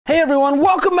Hey everyone,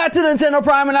 welcome back to Nintendo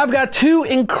Prime, and I've got two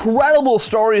incredible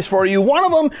stories for you. One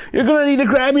of them, you're going to need to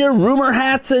grab your rumor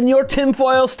hats and your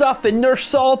tinfoil stuff and your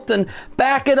salt and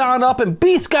back it on up and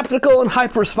be skeptical and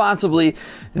hype responsibly.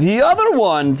 The other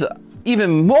one's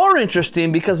even more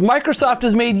interesting because Microsoft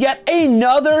has made yet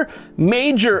another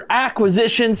major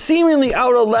acquisition, seemingly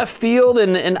out of left field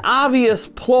and an obvious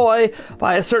ploy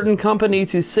by a certain company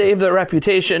to save their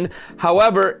reputation.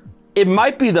 However, it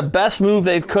might be the best move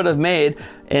they could have made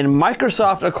in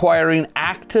Microsoft acquiring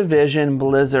Activision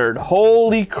Blizzard.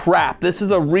 Holy crap, this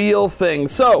is a real thing.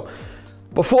 So,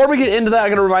 before we get into that, I'm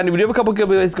going to remind you, we do have a couple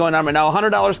giveaways going on right now.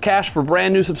 $100 cash for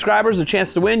brand new subscribers, a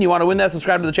chance to win. You want to win that,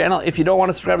 subscribe to the channel. If you don't want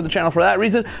to subscribe to the channel for that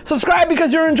reason, subscribe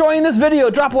because you're enjoying this video.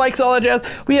 Drop likes, all that jazz.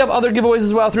 We have other giveaways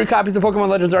as well. 3 copies of Pokémon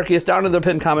Legends Arceus down in the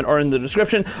pinned comment or in the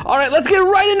description. All right, let's get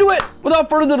right into it without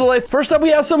further delay. First up, we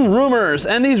have some rumors,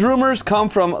 and these rumors come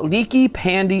from Leaky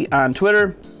Pandy on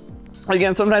Twitter.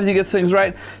 Again, sometimes he gets things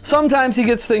right, sometimes he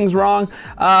gets things wrong,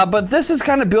 but this is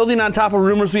kind of building on top of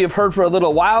rumors we have heard for a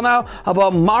little while now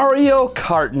about Mario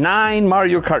Kart 9,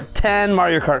 Mario Kart 10,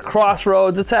 Mario Kart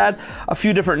Crossroads. It's had a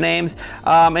few different names,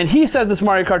 and he says it's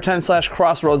Mario Kart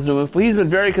 10/Crossroads new. He's been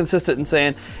very consistent in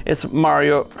saying it's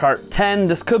Mario Kart 10.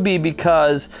 This could be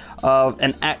because of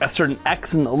a certain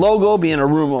X in the logo being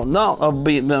a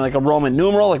being like a Roman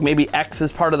numeral, like maybe X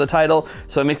is part of the title,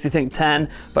 so it makes you think 10,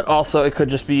 but also it could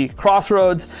just be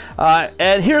Crossroads.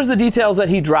 And here's the details that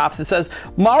he drops. It says,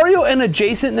 Mario and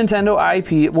adjacent Nintendo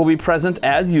IP will be present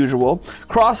as usual.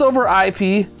 Crossover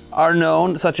IP are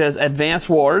known, such as Advance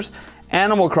Wars,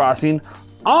 Animal Crossing,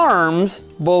 ARMS,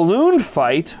 Balloon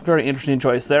Fight, very interesting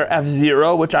choice there,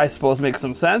 F-Zero, which I suppose makes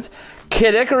some sense,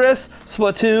 Kid Icarus,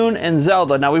 Splatoon, and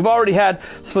Zelda. Now, we've already had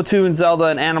Splatoon, Zelda,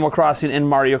 and Animal Crossing in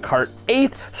Mario Kart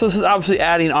 8, so this is obviously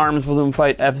adding ARMS, Balloon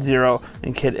Fight, F-Zero,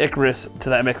 and Kid Icarus to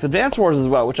that mix. Advance Wars as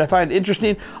well, which I find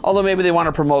interesting, although maybe they want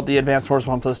to promote the Advance Wars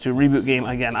 1+2 reboot game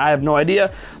again. I have no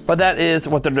idea, but that is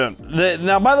what they're doing.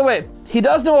 Now, by the way, he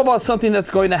does know about something that's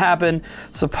going to happen,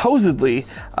 supposedly,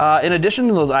 in addition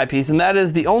to those IPs, and that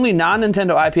is the only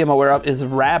non-Nintendo IP I'm aware of is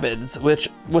Rabbids, which,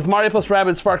 with Mario plus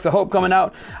Rabbids Sparks of Hope coming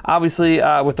out, obviously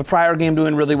with the prior game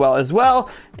doing really well as well,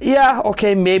 yeah,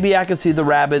 okay, maybe I could see the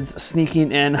Rabbids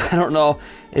sneaking in. I don't know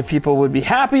if people would be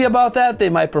happy about that. They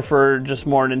might prefer just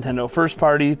more Nintendo first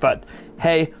party, but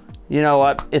hey, you know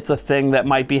what? It's a thing that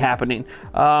might be happening.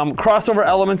 Crossover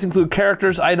elements include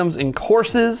characters, items, and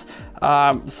courses.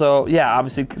 So yeah,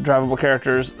 obviously drivable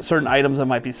characters, certain items that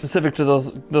might be specific to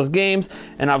those games,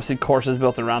 and obviously courses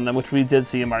built around them, which we did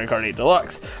see in Mario Kart 8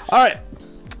 Deluxe. All right.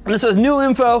 And it says new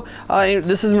info.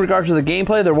 This is in regards to the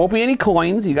gameplay. There won't be any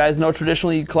coins. You guys know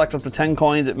traditionally you collect up to 10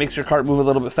 coins. It makes your cart move a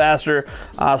little bit faster.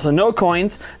 So no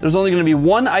coins. There's only going to be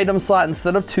 1 item slot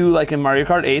instead of 2 like in Mario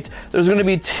Kart 8. There's going to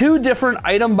be 2 different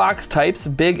item box types,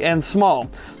 big and small.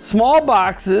 Small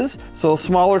boxes, so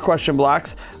smaller question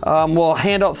blocks, will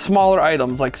hand out smaller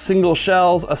items like single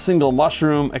shells, a single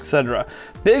mushroom, etc.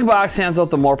 Big box hands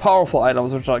out the more powerful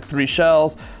items, which are like 3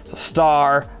 shells, a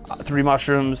star, 3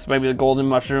 mushrooms, maybe the golden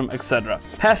mushroom, etc.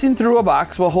 Passing through a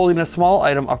box while holding a small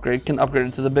item upgrade can upgrade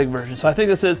it to the big version. So I think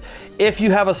this is, if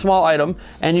you have a small item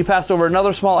and you pass over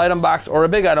another small item box or a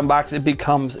big item box, it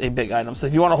becomes a big item. So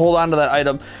if you want to hold on to that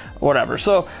item, whatever.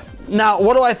 So now,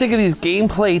 what do I think of these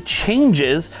gameplay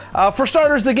changes? For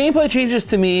starters, the gameplay changes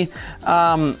to me,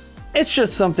 it's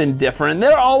just something different.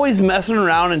 They're always messing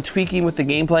around and tweaking with the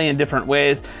gameplay in different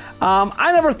ways.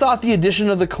 I never thought the addition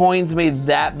of the coins made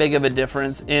that big of a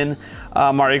difference in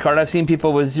Mario Kart. I've seen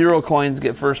people with 0 coins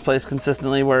get first place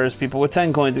consistently, whereas people with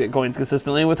 10 coins get coins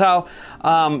consistently. With how,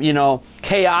 you know,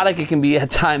 chaotic it can be at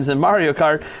times in Mario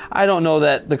Kart, I don't know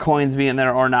that the coins being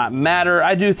there or not matter.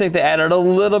 I do think they added a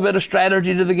little bit of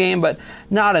strategy to the game, but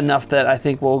not enough that I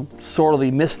think we'll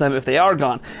sorely miss them if they are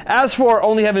gone. As for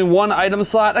only having 1 item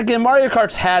slot, again, Mario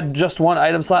Kart's had just 1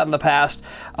 item slot in the past.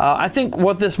 I think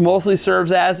what this mostly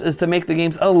serves as is to make the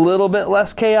games a little bit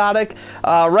less chaotic.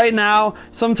 Right now,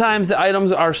 sometimes the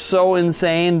items are so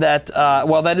insane that,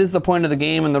 well, that is the point of the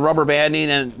game and the rubber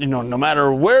banding, and you know, no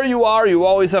matter where you are, you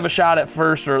always have a shot at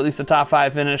first or at least a top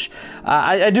 5 finish.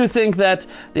 I do think that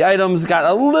the items got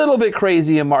a little bit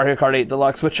crazy in Mario Kart 8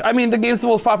 Deluxe, which, I mean, the game's the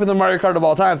most popular Mario Kart of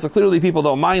all time, so clearly people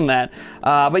don't mind that.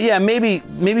 But yeah, maybe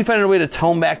finding a way to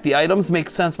tone back the items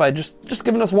makes sense by just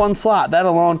giving us 1 slot. That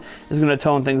alone is going to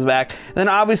tone things back. Then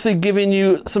obviously giving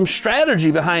you some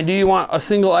strategy behind, do you want a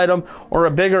single item or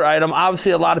a bigger item?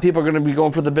 Obviously a lot of people are going going to be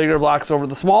going for the bigger blocks over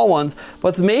the small ones.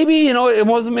 But maybe, you know, it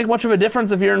doesn't make much of a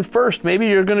difference if you're in first. Maybe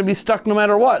you're going to be stuck no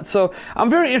matter what. So I'm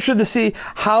very interested to see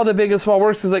how the big and small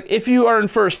works. Because like, if you are in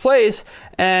first place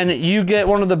and you get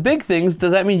one of the big things,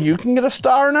 does that mean you can get a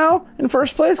star now in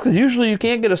first place? Because usually you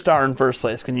can't get a star in first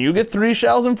place. Can you get 3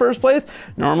 shells in first place?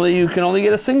 Normally you can only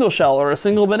get a single shell or a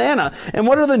single banana. And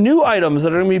what are the new items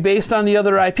that are going to be based on the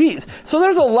other IPs? So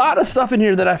there's a lot of stuff in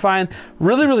here that I find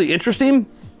really, really interesting.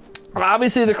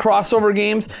 Obviously, the crossover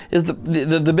games is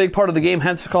the big part of the game,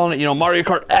 hence we're calling it, you know, Mario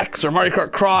Kart X or Mario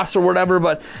Kart Cross or whatever.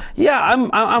 But yeah,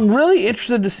 I'm really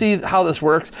interested to see how this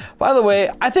works. By the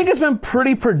way, I think it's been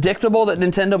pretty predictable that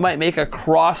Nintendo might make a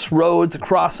Crossroads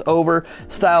crossover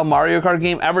style Mario Kart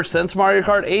game ever since Mario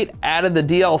Kart 8 added the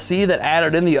DLC that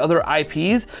added in the other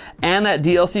IPs, and that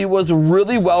DLC was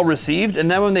really well received. And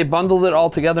then when they bundled it all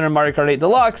together in Mario Kart 8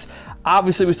 Deluxe,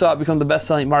 obviously we saw it become the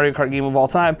best-selling Mario Kart game of all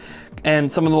time,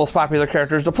 and some of the most popular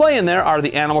characters to play in there are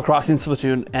the Animal Crossing,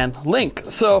 Splatoon, and Link.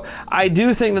 So I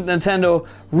do think that Nintendo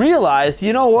realized,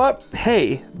 you know what,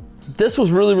 hey, this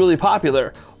was really, really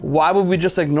popular. Why would we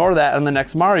just ignore that in the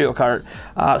next Mario Kart?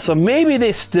 So maybe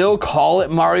they still call it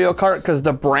Mario Kart because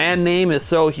the brand name is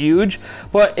so huge,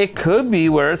 but it could be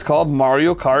where it's called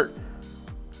Mario Kart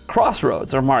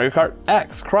Crossroads or Mario Kart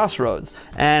X Crossroads.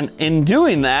 And in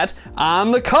doing that,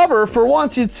 on the cover, for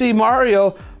once, you'd see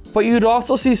Mario, but you'd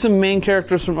also see some main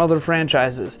characters from other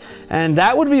franchises. And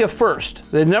that would be a first.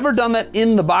 They've never done that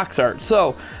in the box art.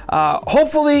 So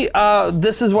hopefully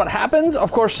this is what happens.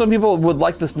 Of course, some people would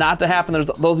like this not to happen. There's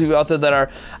those of you out there that are,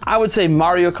 I would say,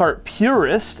 Mario Kart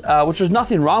purist, which there's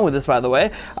nothing wrong with this, by the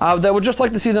way, that would just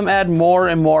like to see them add more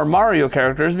and more Mario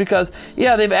characters because,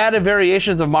 yeah, they've added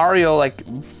variations of Mario like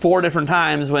 4 different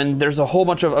times when there's a whole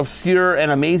bunch of obscure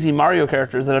and amazing Mario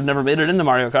characters that have never made it into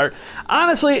Mario Kart.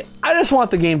 Honestly, I just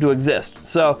want the game to exist.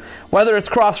 So whether it's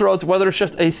Crossroads, whether it's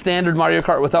just a standard Mario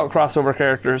Kart without crossover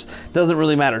characters, doesn't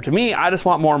really matter to me. I just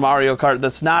want more Mario Kart.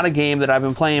 That's not a game that I've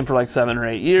been playing for like 7 or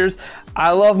 8 years.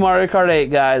 I love Mario Kart 8,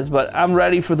 guys, but I'm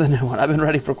ready for the new one. I've been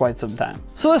ready for quite some time.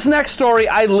 So this next story,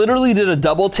 I literally did a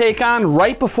double take on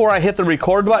right before I hit the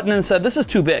record button and said, this is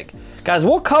too big. Guys,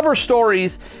 we'll cover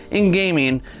stories in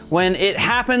gaming when it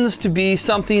happens to be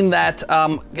something that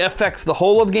affects the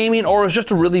whole of gaming or is just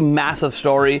a really massive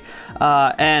story.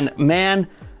 And man,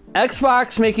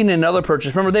 Xbox making another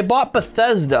purchase. Remember, they bought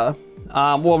Bethesda.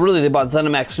 Well, really, they bought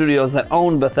ZeniMax Studios that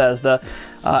owned Bethesda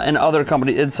and other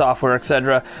companies, id Software,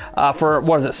 etc. For,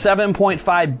 what is it,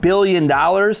 $7.5 billion.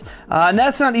 And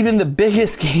that's not even the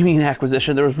biggest gaming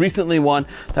acquisition. There was recently one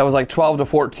that was like 12 to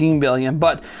 14 billion.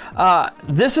 But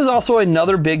this is also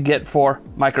another big get for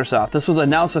Microsoft. This was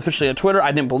announced officially on Twitter.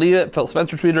 I didn't believe it. Phil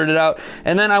Spencer tweeted it out.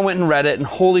 And then I went and read it, and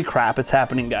holy crap, it's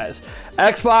happening, guys.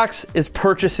 Xbox is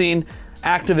purchasing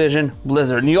Activision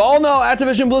Blizzard. And you all know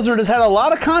Activision Blizzard has had a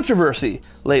lot of controversy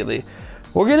lately.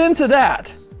 We'll get into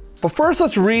that. But first,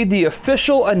 let's read the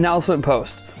official announcement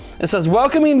post. It says,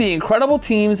 welcoming the incredible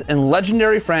teams and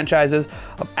legendary franchises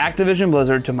of Activision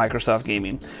Blizzard to Microsoft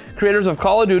Gaming. Creators of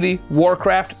Call of Duty,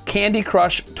 Warcraft, Candy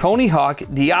Crush, Tony Hawk,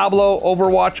 Diablo,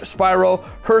 Overwatch, Spyro,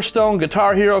 Hearthstone,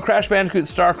 Guitar Hero, Crash Bandicoot,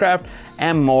 StarCraft,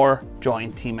 and more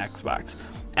join Team Xbox.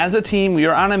 As a team, we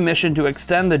are on a mission to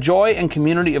extend the joy and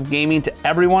community of gaming to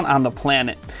everyone on the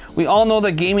planet. We all know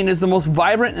that gaming is the most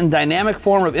vibrant and dynamic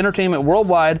form of entertainment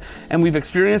worldwide, and we've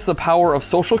experienced the power of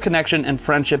social connection and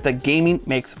friendship that gaming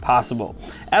makes possible.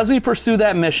 As we pursue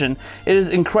that mission, it is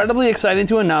incredibly exciting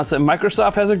to announce that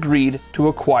Microsoft has agreed to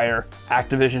acquire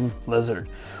Activision Blizzard.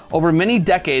 Over many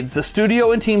decades, the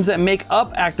studio and teams that make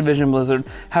up Activision Blizzard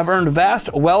have earned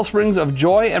vast wellsprings of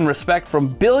joy and respect from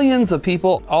billions of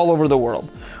people all over the world.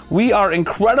 We are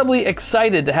incredibly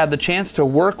excited to have the chance to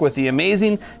work with the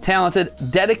amazing, talented,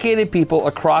 dedicated people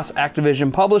across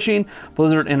Activision Publishing,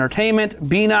 Blizzard Entertainment,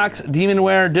 Beenox,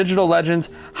 Demonware, Digital Legends,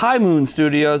 High Moon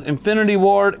Studios, Infinity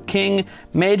Ward, King,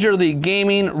 Major League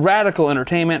Gaming, Radical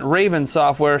Entertainment, Raven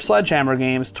Software, Sledgehammer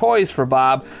Games, Toys for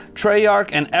Bob, Treyarch,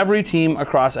 and every team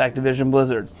across Activision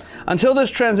Blizzard. Until this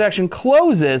transaction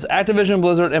closes, Activision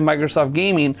Blizzard and Microsoft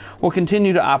Gaming will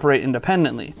continue to operate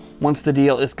independently. Once the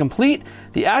deal is complete,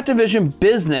 the Activision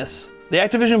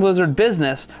Blizzard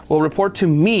business will report to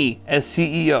me as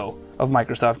CEO of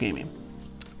Microsoft Gaming.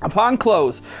 Upon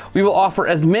close, we will offer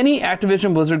as many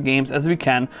Activision Blizzard games as we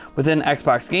can within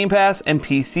Xbox Game Pass and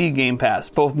PC Game Pass,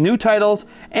 both new titles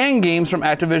and games from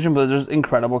Activision Blizzard's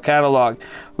incredible catalog.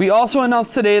 We also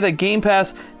announced today that Game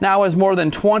Pass now has more than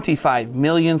 25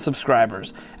 million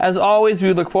subscribers. As always,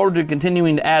 we look forward to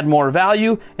continuing to add more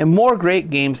value and more great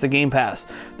games to Game Pass.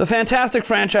 The fantastic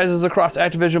franchises across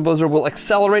Activision Blizzard will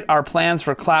accelerate our plans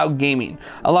for cloud gaming,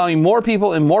 allowing more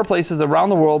people in more places around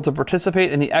the world to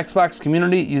participate in the Xbox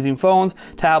community using phones,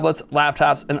 tablets,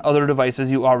 laptops, and other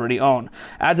devices you already own.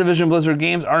 Activision Blizzard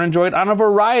games are enjoyed on a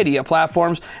variety of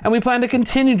platforms, and we plan to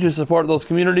continue to support those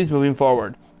communities moving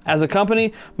forward. As a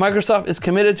company, Microsoft is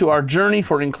committed to our journey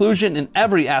for inclusion in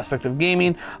every aspect of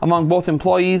gaming among both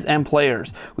employees and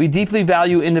players. We deeply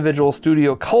value individual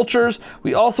studio cultures.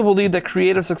 We also believe that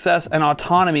creative success and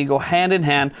autonomy go hand in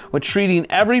hand with treating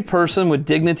every person with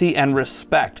dignity and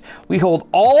respect. We hold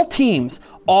all teams,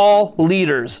 all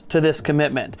leaders to this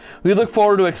commitment. We look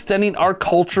forward to extending our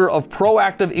culture of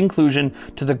proactive inclusion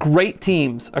to the great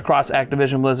teams across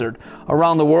Activision Blizzard.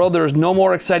 Around the world, there is no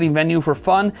more exciting venue for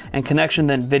fun and connection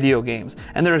than video games,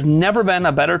 and there has never been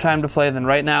a better time to play than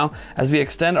right now. As we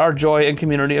extend our joy and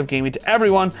community of gaming to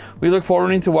everyone, we look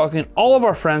forward to welcoming all of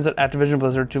our friends at Activision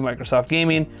Blizzard to Microsoft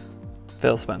Gaming.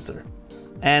 Phil Spencer.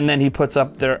 And then he puts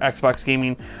up their Xbox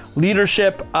Gaming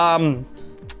leadership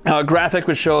graphic,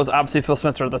 which shows obviously Phil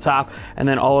Spencer at the top and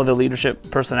then all of the leadership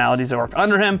personalities that work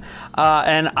under him.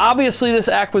 And obviously this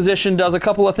acquisition does a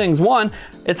couple of things. One,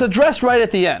 it's addressed right at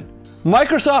the end.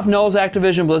 Microsoft knows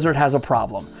Activision Blizzard has a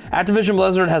problem. Activision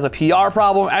Blizzard has a PR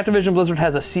problem. Activision Blizzard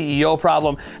has a CEO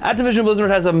problem. Activision Blizzard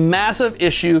has a massive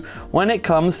issue when it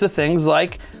comes to things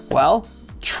like, well,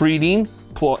 treating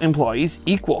employees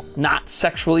equal, not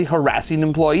sexually harassing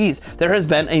employees. There has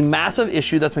been a massive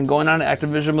issue that's been going on at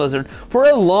Activision Blizzard for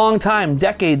a long time,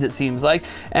 decades it seems like,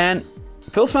 and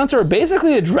Phil Spencer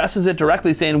basically addresses it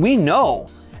directly, saying we know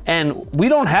and we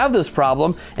don't have this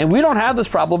problem, and we don't have this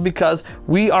problem because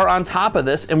we are on top of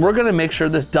this, and we're going to make sure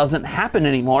this doesn't happen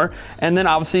anymore. And then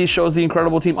obviously he shows the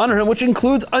incredible team under him, which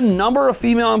includes a number of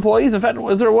female employees. In fact,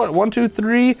 is there what, 1, 2,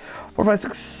 3, 4, 5,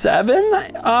 6,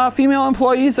 7 female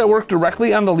employees that work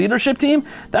directly on the leadership team?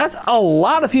 That's a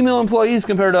lot of female employees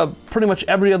compared to pretty much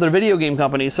every other video game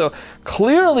company. So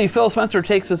clearly Phil Spencer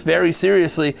takes this very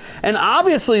seriously, and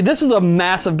obviously this is a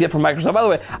massive gift from Microsoft. By the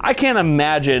way, I can't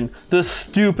imagine the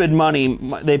stupid money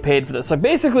they paid for this. Like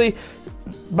basically,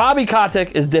 Bobby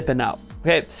Kotick is dipping out.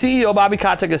 Okay, CEO Bobby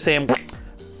Kotick is saying,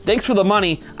 thanks for the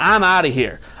money, I'm out of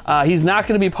here. He's not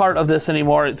going to be part of this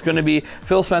anymore. It's going to be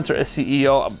Phil Spencer as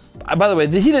CEO. By the way,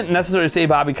 he didn't necessarily say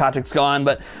Bobby Kotick's gone,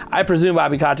 but I presume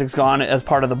Bobby Kotick's gone as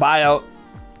part of the buyout.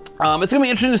 It's going to be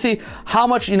interesting to see how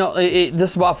much,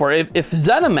 this is bought for. If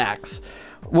ZeniMax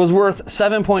was worth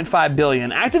 $7.5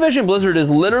 billion. Activision Blizzard is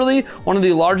literally one of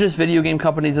the largest video game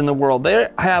companies in the world. They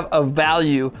have a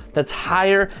value that's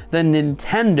higher than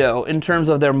Nintendo in terms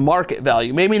of their market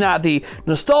value. Maybe not the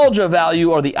nostalgia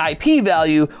value or the IP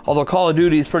value, although Call of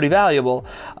Duty is pretty valuable.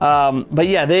 But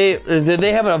yeah, they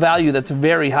have a value that's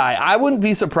very high. I wouldn't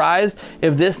be surprised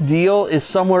if this deal is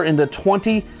somewhere in the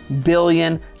 $20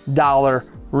 billion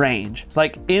range.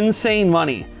 Like insane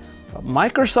money. But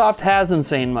Microsoft has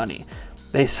insane money.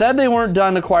 They said they weren't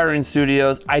done acquiring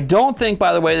studios. I don't think,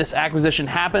 by the way, this acquisition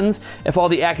happens if all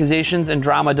the accusations and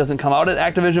drama doesn't come out at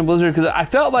Activision Blizzard, because I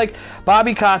felt like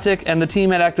Bobby Kotick and the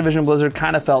team at Activision Blizzard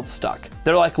kind of felt stuck.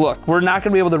 They're like, look, we're not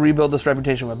going to be able to rebuild this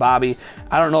reputation with Bobby.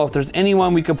 I don't know if there's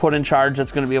anyone we could put in charge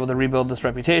that's going to be able to rebuild this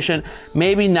reputation.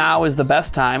 Maybe now is the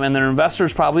best time, and their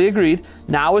investors probably agreed,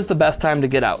 now is the best time to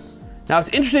get out. Now, it's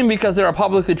interesting because they're a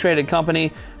publicly traded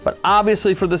company, but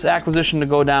obviously for this acquisition to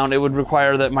go down, it would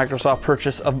require that Microsoft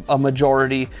purchase a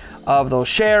majority of those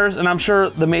shares, and I'm sure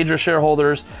the major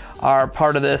shareholders are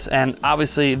part of this, and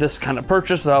obviously this kind of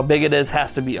purchase, with how big it is,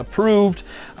 has to be approved,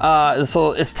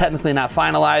 so it's technically not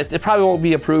finalized. It probably won't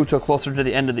be approved till closer to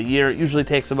the end of the year. It usually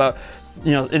takes about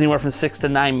anywhere from 6 to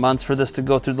 9 months for this to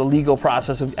go through the legal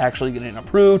process of actually getting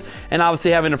approved, and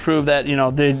obviously having to prove that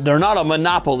they're not a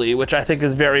monopoly, which I think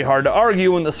is very hard to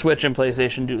argue when the Switch and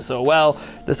PlayStation do so well.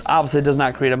 This obviously does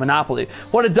not create a monopoly.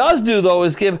 What it does do, though,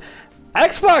 is give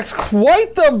Xbox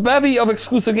quite the bevy of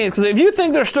exclusive games, because if you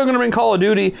think they're still going to bring Call of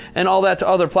Duty and all that to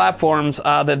other platforms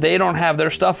that they don't have their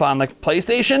stuff on, like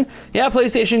PlayStation, yeah,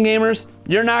 PlayStation gamers,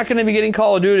 You're not going to be getting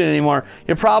Call of Duty anymore.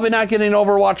 You're probably not getting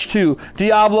Overwatch 2,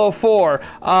 Diablo 4.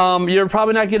 You're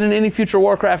probably not getting any future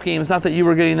Warcraft games. Not that you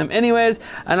were getting them anyways.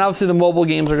 And obviously the mobile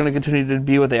games are going to continue to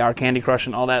be what they are, Candy Crush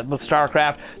and all that. But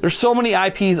StarCraft, there's so many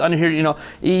IPs under here. You know,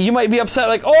 you might be upset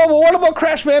like, oh, well, what about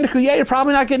Crash Bandicoot? Yeah, you're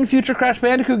probably not getting future Crash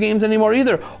Bandicoot games anymore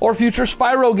either, or future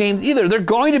Spyro games either. They're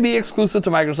going to be exclusive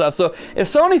to Microsoft. So if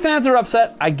Sony fans are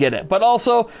upset, I get it. But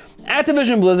also,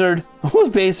 Activision Blizzard was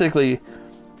basically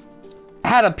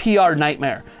had a PR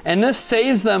nightmare, and this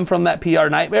saves them from that PR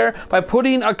nightmare by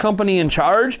putting a company in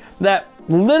charge that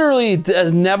literally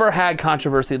has never had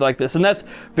controversy like this. And that's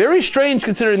very strange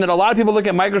considering that a lot of people look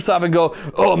at Microsoft and go,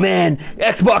 oh man,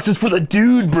 Xbox is for the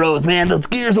dude bros, man, those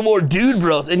Gears of War dude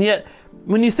bros. And yet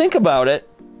when you think about it,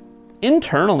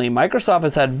 internally Microsoft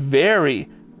has had very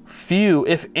few,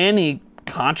 if any,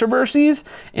 controversies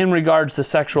in regards to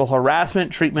sexual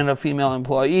harassment, treatment of female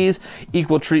employees,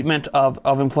 equal treatment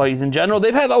of employees in general.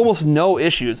 They've had almost no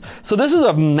issues. So this is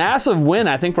a massive win,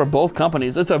 I think, for both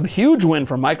companies. It's a huge win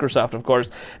for Microsoft, of course.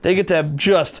 They get to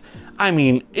just, I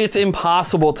mean, it's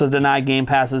impossible to deny Game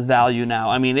Pass's value now.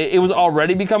 I mean, it was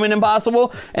already becoming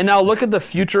impossible, and now look at the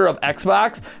future of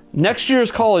Xbox. Next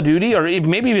year's Call of Duty, or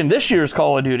maybe even this year's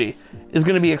Call of Duty, is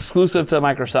going to be exclusive to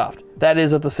Microsoft. That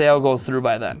is if the sale goes through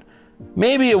by then.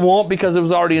 Maybe it won't because it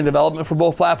was already in development for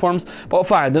both platforms, but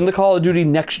fine, then the Call of Duty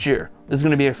next year is going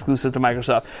to be exclusive to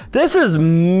Microsoft. This is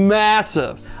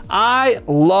massive. I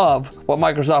love what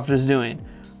Microsoft is doing.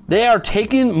 They are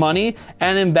taking money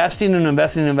and investing and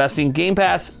investing and investing. Game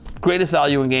Pass, greatest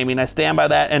value in gaming. I stand by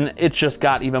that, and it's just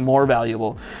got even more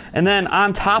valuable. And then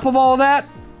on top of all of that,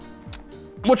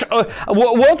 which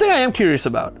one thing I am curious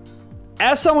about,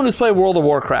 as someone who's played World of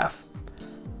Warcraft,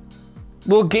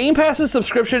 will Game Pass's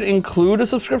subscription include a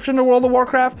subscription to World of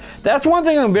Warcraft? That's one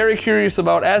thing I'm very curious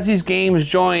about as these games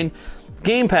join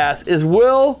Game Pass, is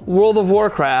will World of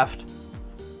Warcraft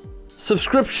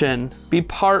subscription be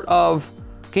part of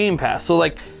Game Pass? So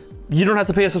like, you don't have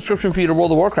to pay a subscription fee to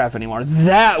World of Warcraft anymore.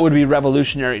 That would be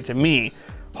revolutionary to me.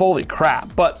 Holy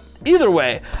crap. But either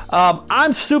way,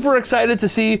 I'm super excited to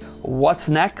see what's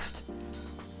next.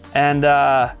 And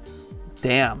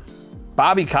damn.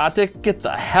 Bobby Kotick, get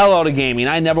the hell out of gaming.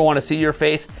 I never want to see your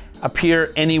face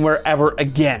appear anywhere ever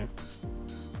again.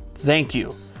 Thank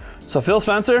you. So Phil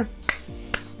Spencer,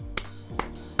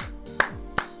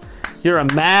 you're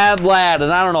a mad lad,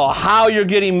 and I don't know how you're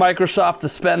getting Microsoft to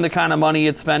spend the kind of money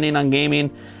it's spending on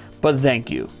gaming, but thank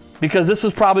you. Because this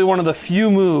is probably one of the few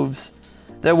moves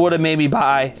that would have made me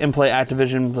buy and play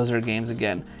Activision Blizzard games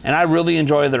again. And I really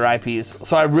enjoy their IPs,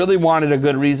 so I really wanted a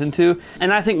good reason to,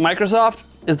 and I think Microsoft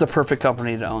is the perfect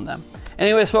company to own them.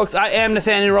 Anyways, folks, I am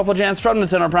Nathaniel Rufflejans from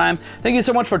Nintendo Prime. Thank you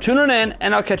so much for tuning in,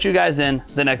 and I'll catch you guys in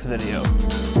the next video.